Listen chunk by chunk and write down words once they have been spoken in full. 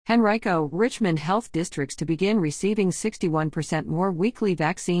Henrico, Richmond health districts to begin receiving 61% more weekly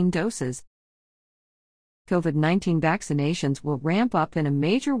vaccine doses. COVID-19 vaccinations will ramp up in a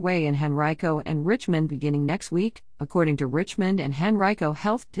major way in Henrico and Richmond beginning next week, according to Richmond and Henrico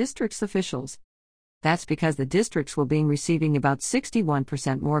Health Districts officials. That's because the districts will be receiving about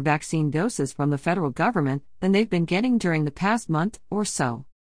 61% more vaccine doses from the federal government than they've been getting during the past month or so.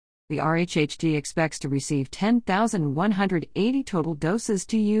 The RHHD expects to receive 10,180 total doses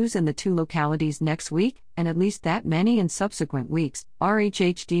to use in the two localities next week, and at least that many in subsequent weeks,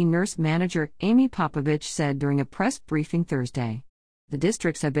 RHHD nurse manager Amy Popovich said during a press briefing Thursday. The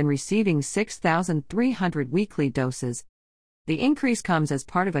districts have been receiving 6,300 weekly doses. The increase comes as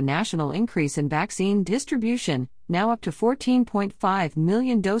part of a national increase in vaccine distribution, now up to 14.5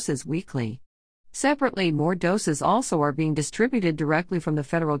 million doses weekly. Separately, more doses also are being distributed directly from the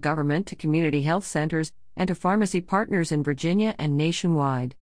federal government to community health centers and to pharmacy partners in Virginia and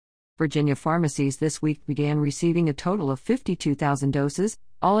nationwide. Virginia pharmacies this week began receiving a total of 52,000 doses,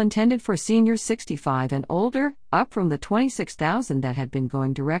 all intended for seniors 65 and older, up from the 26,000 that had been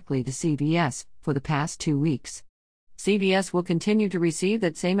going directly to CVS for the past 2 weeks. CVS will continue to receive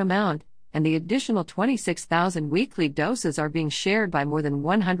that same amount, and the additional 26,000 weekly doses are being shared by more than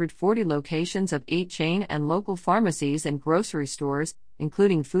 140 locations of 8 chain and local pharmacies and grocery stores,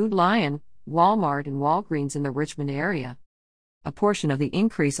 including Food Lion, Walmart, and Walgreens in the Richmond area. A portion of the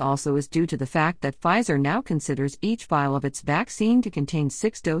increase also is due to the fact that Pfizer now considers each vial of its vaccine to contain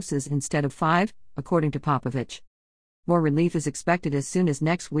 6 doses instead of 5, according to Popovich. More relief is expected as soon as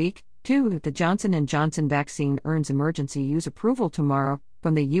next week, too, if the Johnson & Johnson vaccine earns emergency use approval tomorrow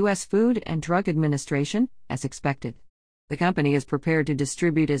from the U.S. Food and Drug Administration, as expected. The company is prepared to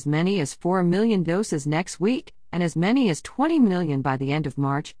distribute as many as 4 million doses next week and as many as 20 million by the end of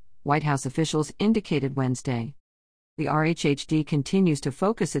March, White House officials indicated Wednesday. The RHHD continues to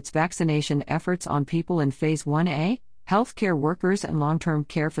focus its vaccination efforts on people in Phase 1A, healthcare workers and long-term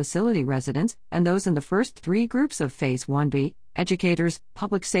care facility residents, and those in the first 3 groups of Phase 1B, educators,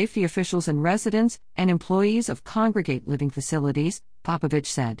 public safety officials and residents, and employees of congregate living facilities, Popovich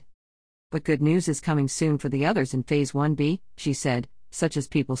said. But good news is coming soon for the others in Phase 1B, she said, such as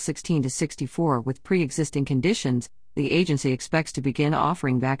people 16 to 64 with pre-existing conditions. The agency expects to begin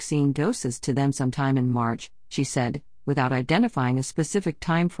offering vaccine doses to them sometime in March, she said, without identifying a specific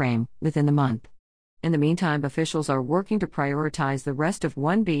time frame, within the month. In the meantime, officials are working to prioritize the rest of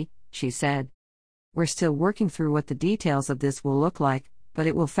 1B, she said. We're still working through what the details of this will look like, but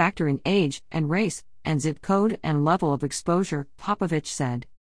it will factor in age and race and zip code and level of exposure, Popovich said.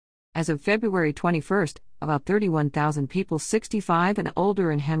 As of February 21, about 31,000 people 65 and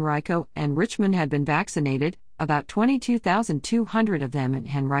older in Henrico and Richmond had been vaccinated, about 22,200 of them in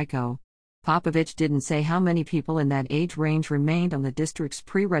Henrico. Popovich didn't say how many people in that age range remained on the district's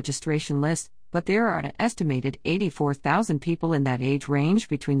pre-registration list, but there are an estimated 84,000 people in that age range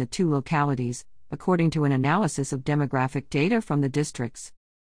between the two localities, according to an analysis of demographic data from the districts.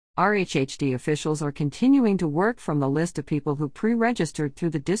 RHHD officials are continuing to work from the list of people who pre-registered through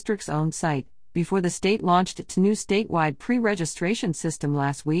the district's own site, before the state launched its new statewide pre-registration system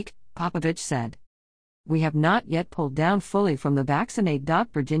last week, Popovich said. We have not yet pulled down fully from the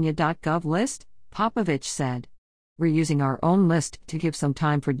vaccinate.virginia.gov list, Popovich said. We're using our own list to give some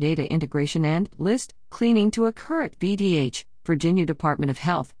time for data integration and list cleaning to occur at VDH, Virginia Department of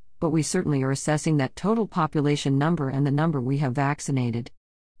Health, but we certainly are assessing that total population number and the number we have vaccinated.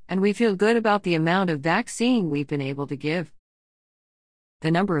 And we feel good about the amount of vaccine we've been able to give. The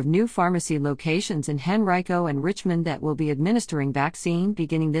number of new pharmacy locations in Henrico and Richmond that will be administering vaccine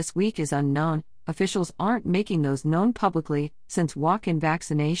beginning this week is unknown. Officials aren't making those known publicly, since walk-in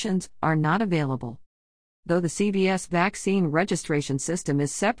vaccinations are not available. Though the CVS vaccine registration system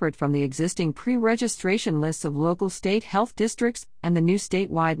is separate from the existing pre-registration lists of local state health districts and the new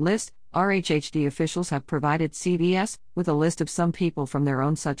statewide list, RHHD officials have provided CVS with a list of some people from their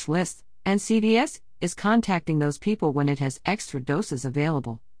own such lists, and CVS is contacting those people when it has extra doses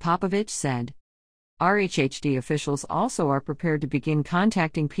available, Popovich said. RHHD officials also are prepared to begin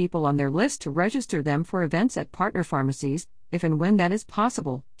contacting people on their list to register them for events at partner pharmacies, if and when that is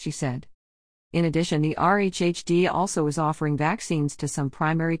possible, she said. In addition, the RHHD also is offering vaccines to some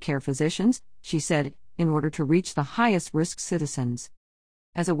primary care physicians, she said, in order to reach the highest-risk citizens.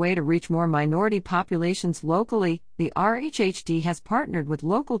 As a way to reach more minority populations locally, the RHHD has partnered with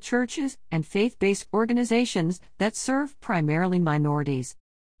local churches and faith-based organizations that serve primarily minorities.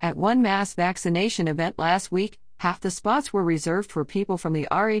 At one mass vaccination event last week, half the spots were reserved for people from the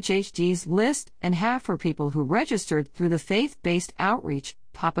RHHD's list and half for people who registered through the faith-based outreach,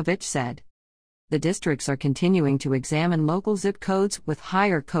 Popovich said. The districts are continuing to examine local zip codes with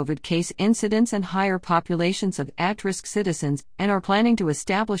higher COVID case incidence and higher populations of at-risk citizens and are planning to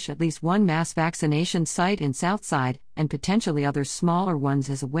establish at least one mass vaccination site in Southside and potentially other smaller ones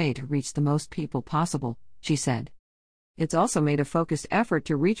as a way to reach the most people possible, she said. It's also made a focused effort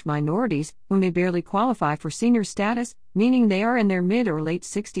to reach minorities who may barely qualify for senior status, meaning they are in their mid or late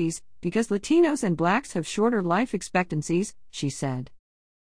 60s, because Latinos and Blacks have shorter life expectancies, she said.